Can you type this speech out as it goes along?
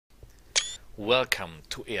Welcome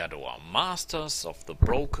to Eador Masters of the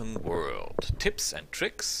Broken World. Tips and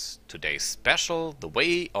tricks. Today's special, the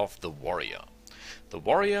Way of the Warrior. The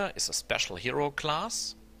Warrior is a special hero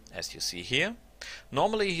class, as you see here.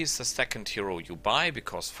 Normally he's the second hero you buy,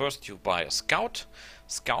 because first you buy a scout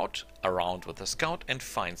around with a scout and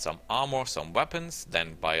find some armor, some weapons,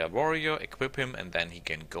 then buy a warrior, equip him, and then he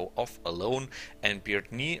can go off alone and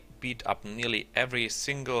beat up nearly every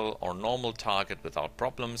single or normal target without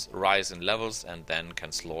problems, rise in levels, and then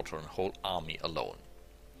can slaughter a whole army alone.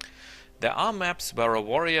 There are maps where a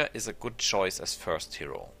warrior is a good choice as first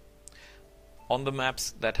hero. On the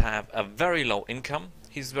maps that have a very low income,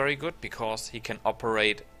 he's very good because he can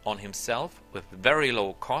operate on himself with very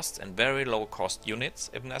low costs and very low cost units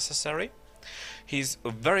if necessary. He's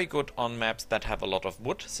very good on maps that have a lot of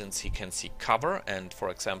wood, since he can see cover, and for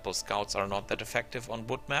example scouts are not that effective on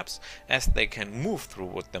wood maps as they can move through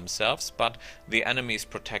wood themselves, but the enemy is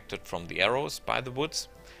protected from the arrows by the woods,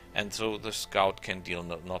 and so the scout can deal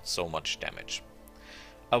not so much damage.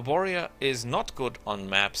 A warrior is not good on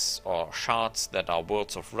maps or shards that are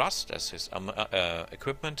worlds of rust, as his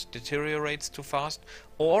equipment deteriorates too fast,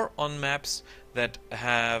 or on maps that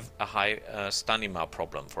have a high stamina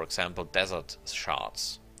problem, for example desert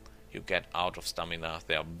shards. You get out of stamina,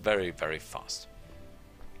 they are very, very fast.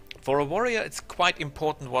 For a warrior it's quite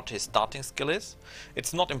important what his starting skill is.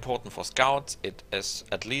 It's not important for scouts, it is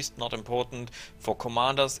at least not important for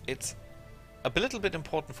commanders. It's a little bit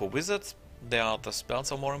important for wizards. The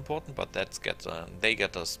spells are more important, but they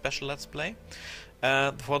get a special let's play.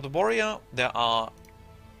 For the warrior there are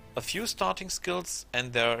a few starting skills,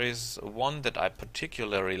 and there is one that I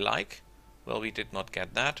particularly like. Well, we did not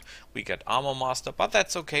get that. We get Armor Master, but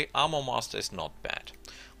that's okay. Armor Master is not bad.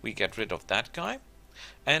 We get rid of that guy.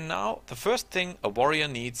 And now the first thing a warrior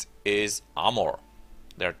needs is armor.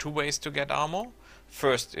 There are two ways to get armor.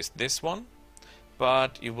 First is this one,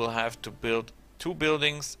 but you will have to build two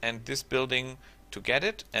buildings and this building to get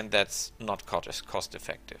it, and that's not cost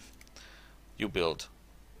effective. You build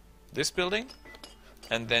this building,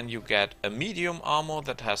 and then you get a medium armor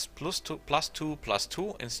that has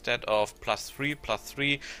 +2/+2/+2 instead of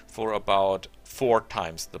 +3/+3 for about 4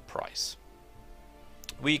 times the price.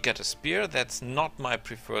 We get a spear. That's not my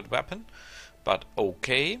preferred weapon, but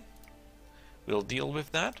okay, we'll deal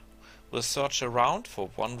with that. We'll search around for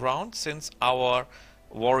 1 round, since our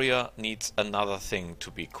warrior needs another thing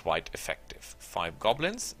to be quite effective. 5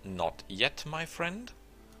 goblins, not yet, my friend.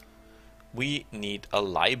 We need a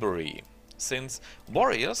library, since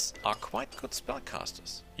warriors are quite good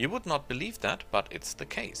spellcasters. You would not believe that, but it's the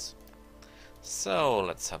case. So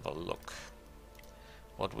let's have a look.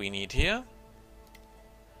 What we need here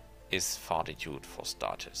is fortitude for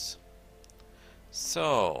starters.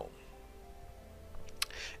 So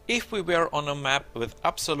if we were on a map with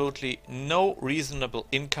absolutely no reasonable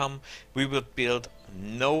income, we would build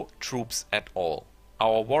no troops at all.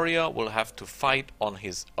 Our warrior will have to fight on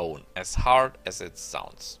his own, as hard as it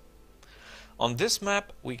sounds. On this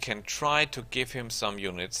map we can try to give him some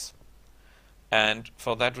units, and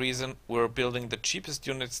for that reason we're building the cheapest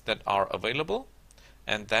units that are available,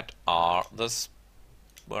 and that are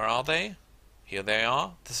where are they? Here they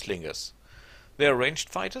are, the slingers. They are ranged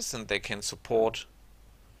fighters and they can support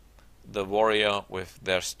the warrior with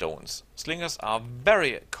their stones. Slingers are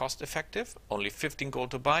very cost effective, only 15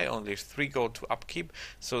 gold to buy, only 3 gold to upkeep,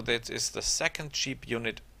 so that is the second cheap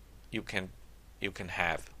unit you can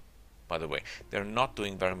have. By the way, they're not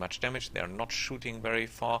doing very much damage, they're not shooting very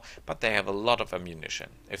far, but they have a lot of ammunition.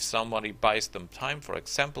 If somebody buys them time, for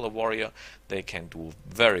example a warrior, they can do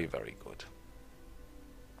very, very good.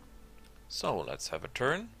 So let's have a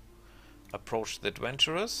turn. Approach the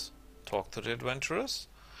adventurers, talk to the adventurers.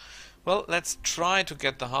 Well, let's try to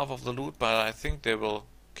get the half of the loot, but I think they will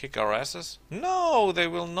kick our asses. No, they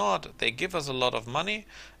will not. They give us a lot of money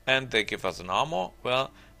and they give us an armor. Well,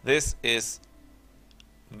 this is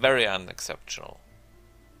very unexceptional.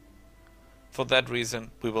 For that reason,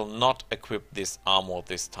 we will not equip this armor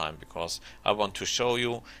this time, because I want to show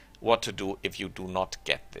you what to do if you do not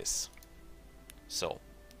get this. So,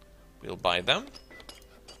 we'll buy them.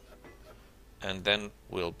 And then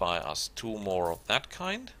we'll buy us 2 more of that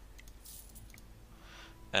kind.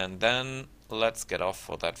 And then let's get off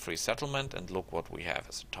for that free settlement and look what we have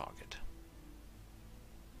as a target.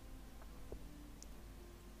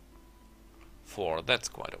 4, that's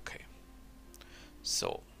quite okay.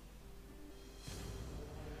 So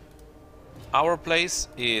our place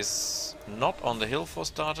is not on the hill for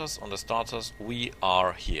starters. On the starters we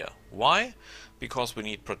are here. Why? Because we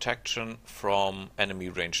need protection from enemy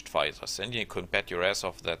ranged fighters, and you can bet your ass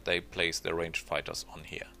off that they place their ranged fighters on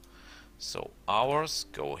here. So ours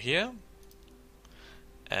go here,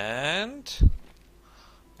 And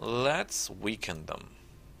let's weaken them.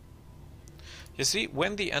 You see,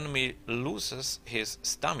 when the enemy loses his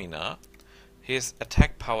stamina, his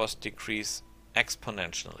attack powers decrease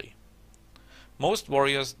exponentially. Most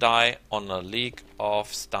warriors die on a leak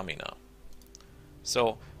of stamina.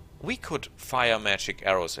 So we could fire magic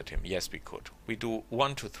arrows at him. Yes, we could. We do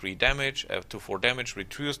 1 to 3 damage, to 4 damage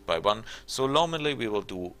reduced by 1. So normally we will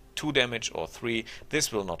do 2 damage or 3.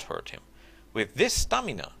 This will not hurt him. With this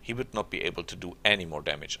stamina, he would not be able to do any more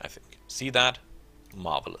damage, I think. See that?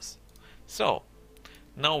 Marvelous. So,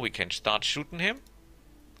 now we can start shooting him.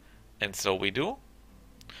 And so we do.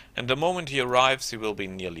 And the moment he arrives, he will be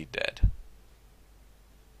nearly dead.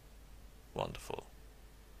 Wonderful.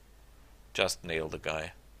 Just nail the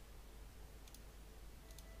guy.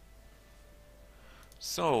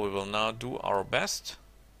 So we will now do our best.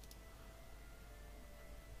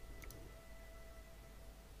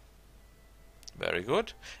 Very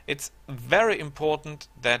good. It's very important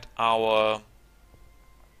that our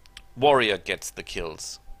warrior gets the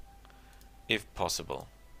kills, if possible.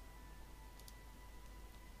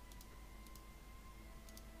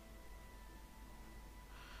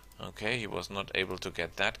 Okay, he was not able to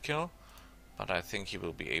get that kill, but I think he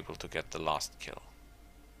will be able to get the last kill.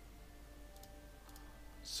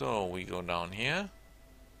 So we go down here.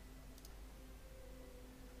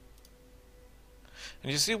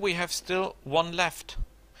 And you see we have still 1 left.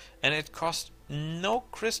 And it costs no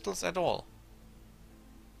crystals at all.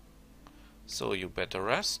 So you better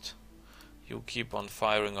rest. You keep on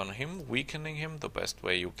firing on him, weakening him the best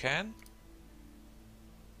way you can.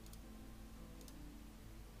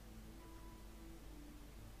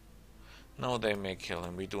 No, they may kill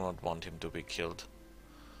him. We do not want him to be killed.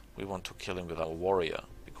 We want to kill him with our warrior,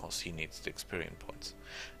 because he needs the experience points.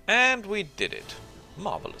 And we did it.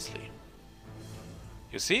 Marvelously.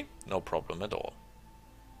 You see? No problem at all.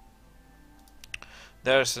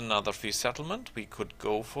 There's another free settlement. We could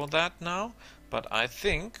go for that now. But I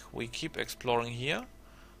think we keep exploring here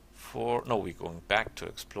for... No, we're going back to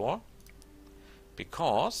explore.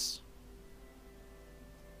 Because...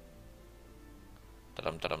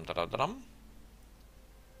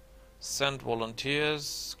 Send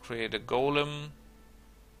volunteers, create a golem.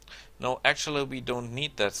 No, actually we don't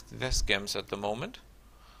need that scams at the moment.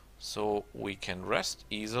 So we can rest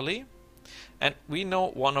easily. And we know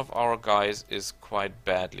one of our guys is quite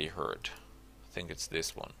badly hurt. I think it's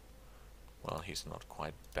this one. Well, he's not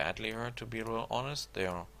quite badly hurt, to be real honest. They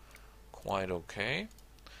are quite okay.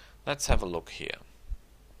 Let's have a look here.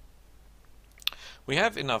 We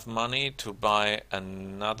have enough money to buy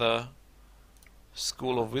another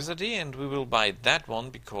School of Wizardry, and we will buy that one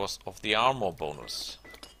because of the armor bonus.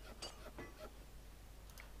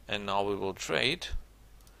 And now we will trade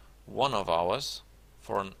one of ours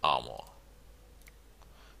for an armor.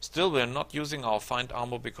 Still, we are not using our find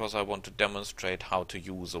armor because I want to demonstrate how to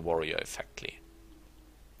use a warrior effectively.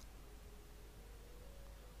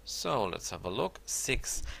 So let's have a look.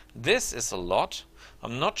 6. This is a lot.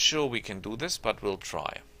 I'm not sure we can do this, but we'll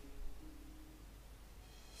try.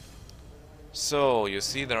 So you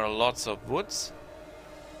see there are lots of woods.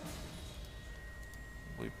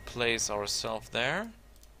 We place ourselves there.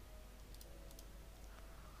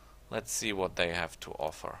 Let's see what they have to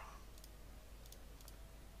offer.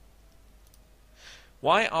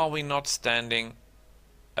 Why are we not standing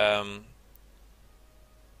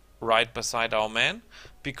right beside our man?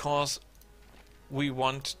 Because we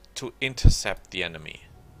want to intercept the enemy.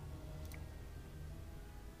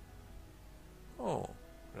 Oh,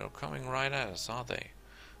 they're coming right at us, are they?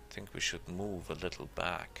 I think we should move a little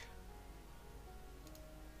back.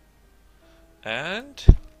 And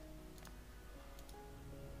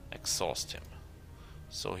exhaust him.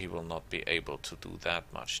 So he will not be able to do that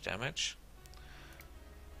much damage.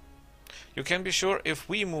 You can be sure if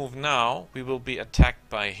we move now, we will be attacked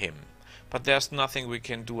by him. But there's nothing we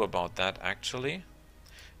can do about that, actually.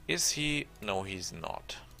 Is he? No, he's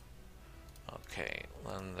not. Okay,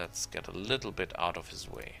 then let's get a little bit out of his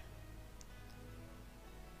way.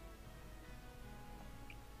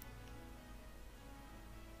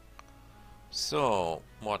 So,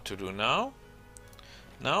 what to do now?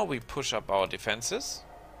 Now we push up our defenses.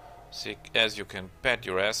 See, as you can bet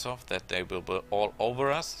your ass off that they will be all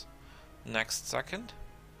over us next second.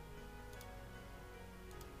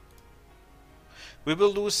 We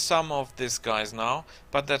will lose some of these guys now,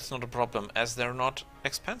 but that's not a problem as they're not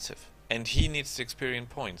expensive. And he needs the experience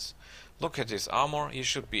points. Look at his armor, he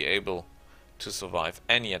should be able to survive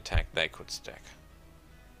any attack they could stack.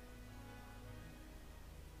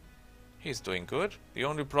 He's doing good. The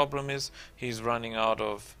only problem is he's running out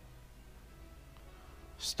of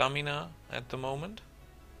stamina at the moment.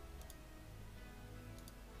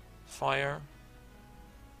 fire.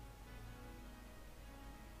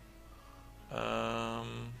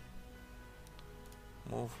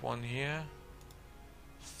 Move one here.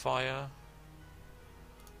 Fire.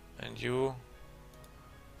 And you.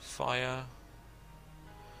 Fire.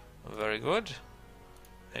 Very good.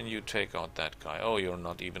 And you take out that guy. Oh, you're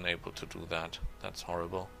not even able to do that. That's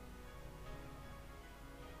horrible.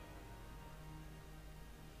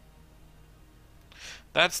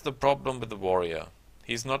 That's the problem with the warrior.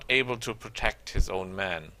 He's not able to protect his own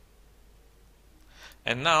man.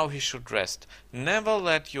 And now he should rest. Never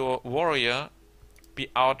let your warrior be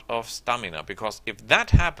out of stamina, because if that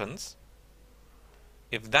happens,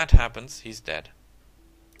 he's dead.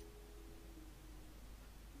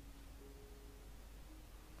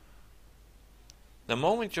 The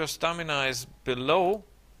moment your stamina is below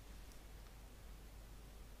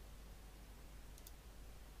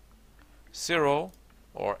 0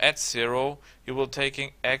 or at 0, you will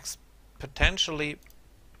taking potentially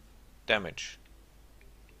damage.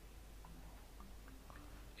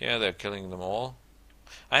 Yeah, they're killing them all.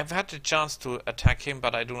 I've had the chance to attack him,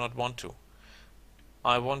 but I do not want to.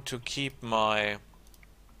 I want to keep my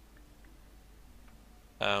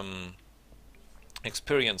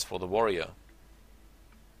experience for the warrior.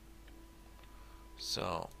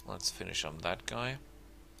 So, let's finish on that guy.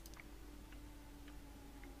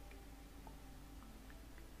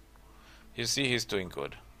 You see, he's doing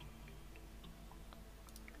good.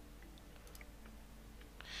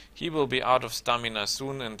 He will be out of stamina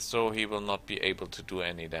soon, and so he will not be able to do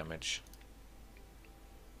any damage.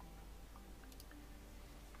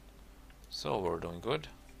 So, we're doing good.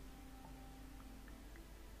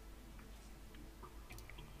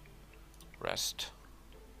 Rest.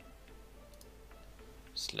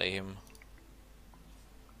 Slay him.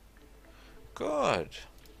 Good.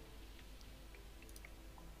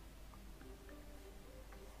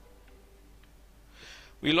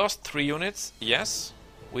 We lost 3 units, yes.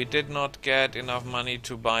 We did not get enough money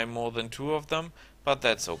to buy more than 2 of them, but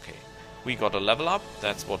that's okay. We got a level up,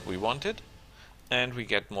 that's what we wanted. And we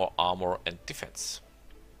get more armor and defense.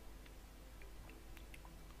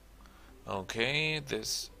 Okay,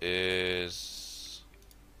 this is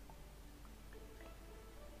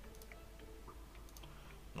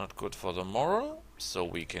not good for the moral, so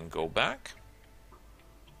we can go back.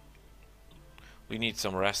 We need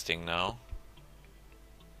some resting now.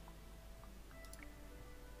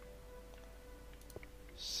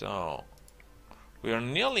 So, we are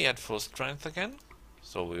nearly at full strength again,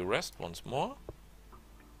 so we rest once more.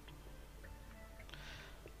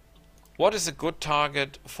 What is a good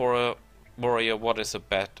target for a warrior? What is a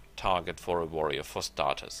bad target for a warrior, for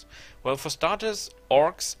starters? Well, for starters,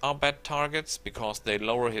 orcs are bad targets because they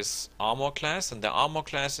lower his armor class, and the armor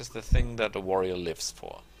class is the thing that a warrior lives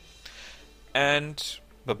for. And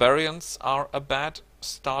barbarians are a bad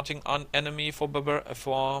starting enemy for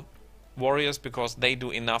warriors because they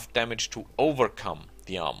do enough damage to overcome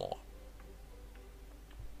the armor.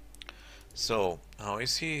 So, how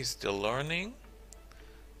is he? He's still learning.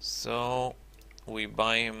 So, we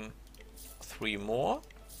buy him 3 more.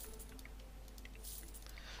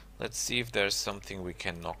 Let's see if there's something we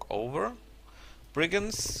can knock over.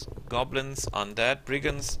 Brigands, goblins, undead.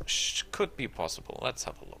 Brigands could be possible. Let's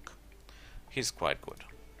have a look. He's quite good.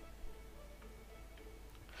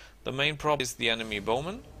 The main problem is the enemy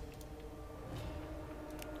bowman.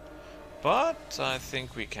 But I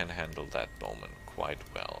think we can handle that bowman quite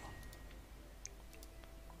well.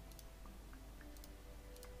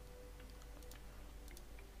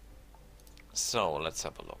 So, let's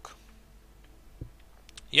have a look.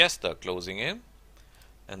 Yes, they're closing in,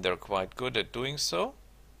 and they're quite good at doing so.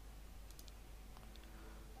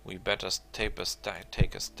 We better take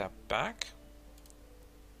a step back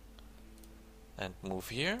and move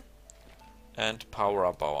here and power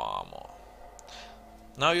up our armor.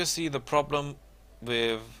 Now you see the problem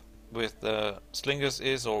with the slingers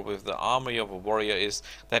is, or with the army of a warrior, is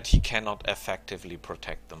that he cannot effectively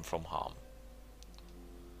protect them from harm.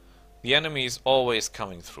 The enemy is always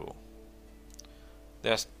coming through.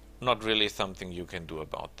 There's not really something you can do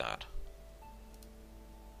about that.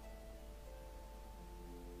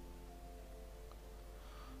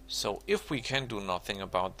 So if we can do nothing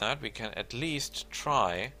about that, we can at least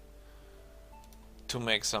try to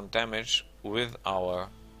make some damage with our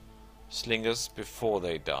slingers before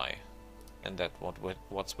they die. And that's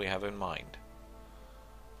what we have in mind.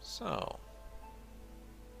 So,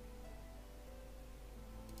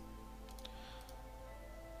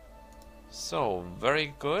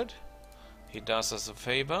 very good. He does us a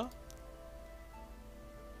favor.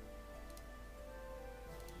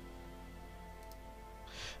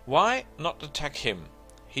 Why not attack him?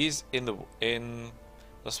 He's in the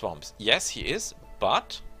swamps. Yes, he is,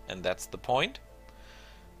 but, and that's the point,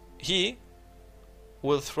 he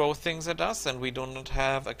will throw things at us, and we do not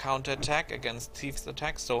have a counterattack against Thief's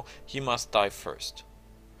attack, so he must die first.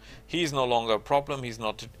 He's no longer a problem, he's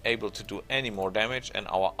not able to do any more damage, and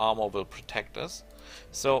our armor will protect us.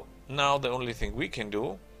 So now the only thing we can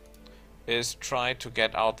do is try to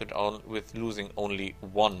get out with losing only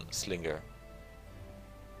one slinger.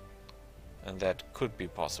 And that could be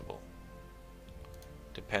possible,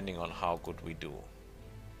 depending on how good we do.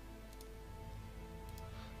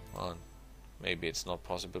 Well, maybe it's not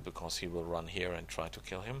possible because he will run here and try to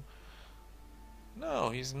kill him. No,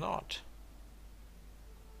 he's not.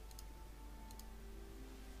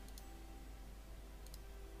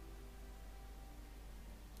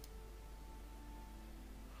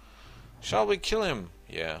 Shall we kill him?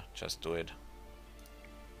 Yeah, just do it.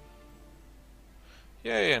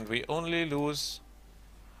 Yay, and we only lose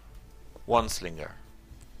one slinger.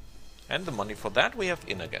 And the money for that we have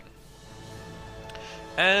in again.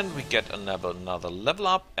 And we get another level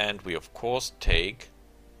up, and we of course take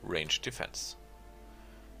range defense.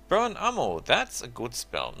 Burn ammo, that's a good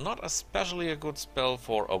spell. Not especially a good spell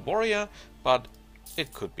for a warrior, but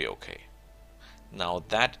it could be okay. Now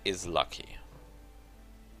that is lucky.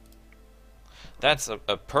 That's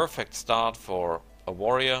a perfect start for a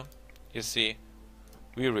warrior. You see,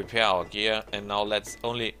 we repair our gear, and now let's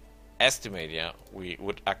only estimate, yeah, we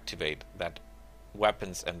would activate that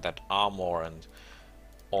weapons and that armor and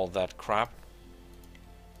all that crap.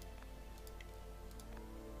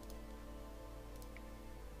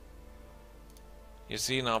 You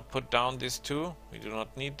see, now put down these two, we do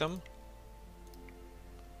not need them.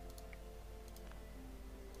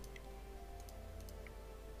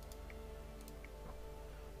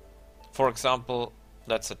 For example,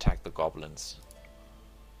 let's attack the goblins.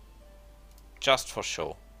 Just for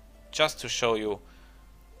show. Just to show you,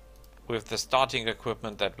 with the starting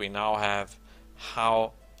equipment that we now have,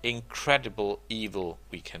 how incredible evil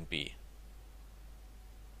we can be.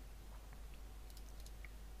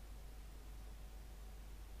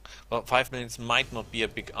 Well, 5 minutes might not be a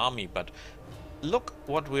big army, but look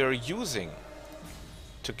what we're using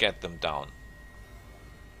to get them down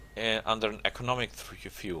under an economic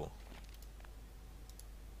view.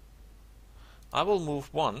 I will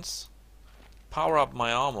move once, power up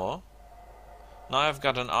my armor. Now I've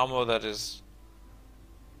got an armor that is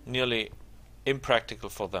nearly impractical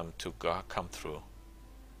for them to come through.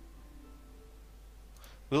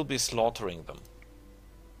 We'll be slaughtering them.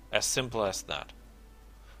 As simple as that.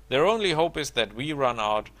 Their only hope is that we run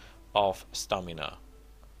out of stamina.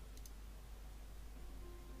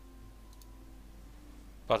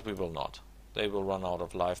 But we will not. They will run out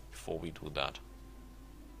of life before we do that.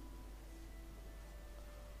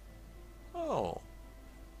 Oh.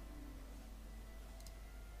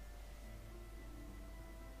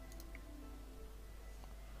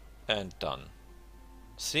 And done.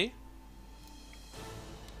 See?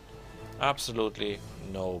 Absolutely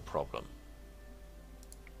no problem.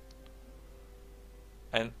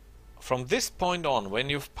 And from this point on, when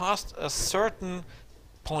you've passed a certain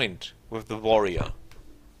point with the warrior,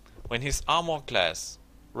 when his armor class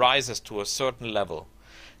rises to a certain level,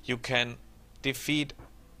 you can defeat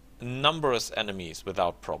numerous enemies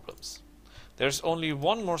without problems. There's only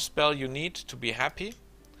one more spell you need to be happy,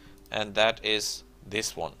 and that is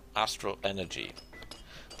this one, Astral Energy.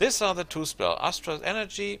 These are the two spells, Astral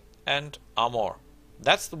Energy and Armor.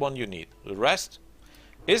 That's the one you need. The rest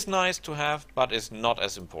is nice to have, but is not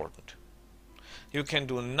as important. You can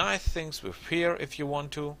do nice things with Fear if you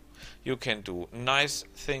want to. You can do nice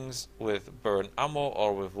things with Burn Ammo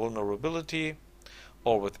or with Vulnerability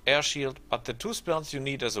or with Air Shield, but the two spells you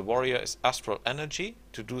need as a warrior is Astral Energy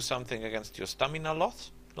to do something against your stamina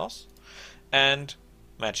loss and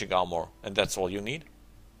Magic Armor, and that's all you need.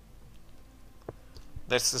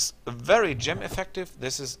 This is very gem effective,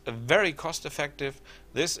 this is very cost effective,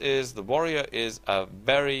 the warrior is a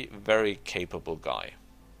very, very capable guy.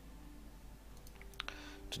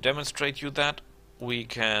 To demonstrate you that, we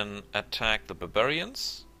can attack the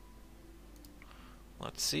barbarians.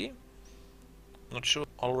 Let's see. Not sure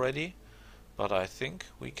already, but I think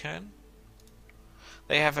we can.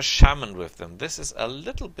 They have a shaman with them. This is a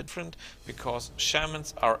little bit different because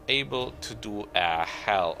shamans are able to do a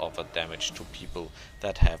hell of a damage to people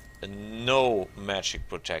that have no magic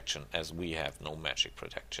protection, as we have no magic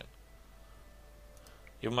protection.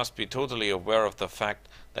 You must be totally aware of the fact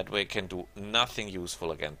that we can do nothing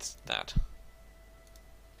useful against that.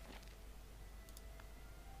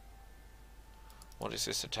 What is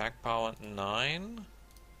his attack power? 9.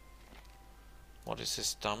 What is his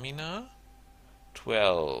stamina?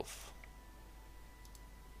 12.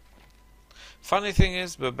 Funny thing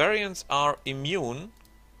is, barbarians are immune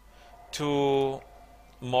to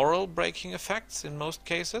moral breaking effects in most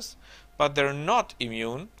cases, but they're not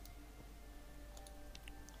immune.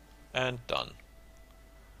 And done.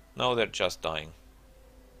 Now they're just dying.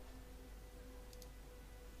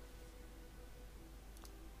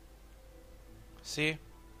 See?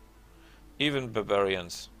 Even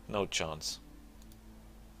barbarians, no chance.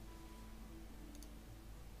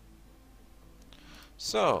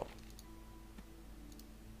 So,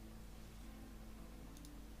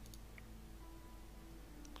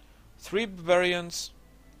 three barbarians,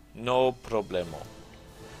 no problemo.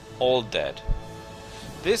 All dead.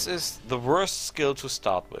 This is the worst skill to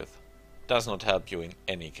start with. Does not help you in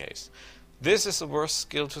any case. This is the worst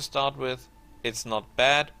skill to start with. It's not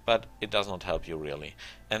bad, but it does not help you really.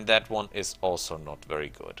 And that one is also not very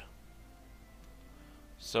good.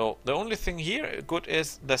 So the only thing here good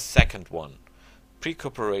is the second one.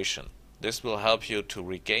 Precuperation. This will help you to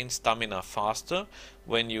regain stamina faster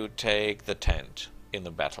when you take the tent in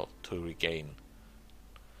the battle to regain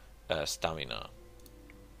stamina.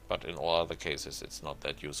 But in all other cases it's not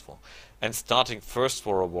that useful. And starting first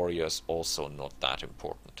for a warrior is also not that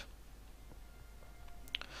important.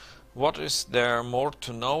 What is there more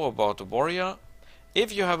to know about a warrior?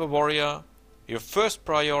 If you have a warrior, your first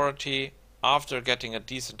priority after getting a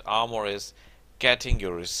decent armor is getting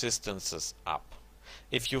your resistances up.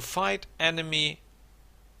 If you fight enemy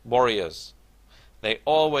warriors, they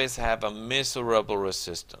always have a miserable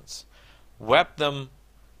resistance. Web them,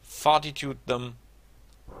 fortitude them,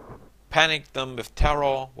 panic them with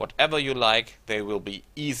terror, whatever you like, they will be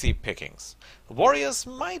easy pickings. Warriors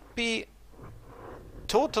might be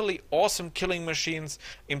totally awesome killing machines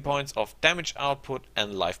in points of damage output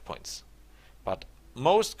and life points. But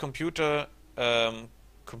most computer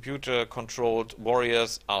controlled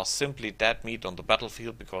warriors are simply dead meat on the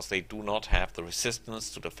battlefield because they do not have the resistance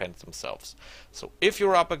to defend themselves. So if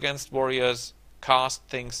you're up against warriors, cast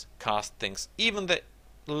things. Even the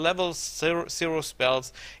level 0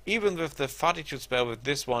 spells, even with the fortitude spell with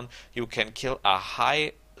this one, you can kill a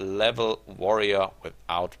high level warrior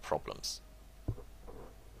without problems.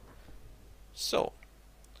 So,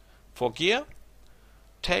 for gear,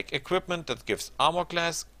 take equipment that gives armor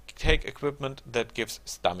class, take equipment that gives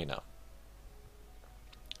stamina.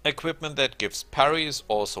 Equipment that gives parry is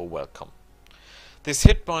also welcome. This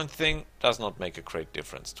hit point thing does not make a great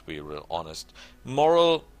difference, to be real honest.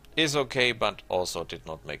 Moral is okay, but also did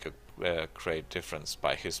not make a great difference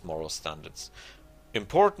by his moral standards.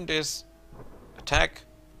 Important is attack,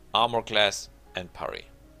 armor class, and parry.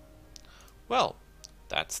 Well,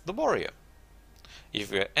 that's the warrior.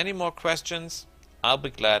 If you have any more questions, I'll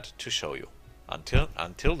be glad to show you.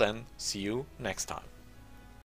 Until then, see you next time.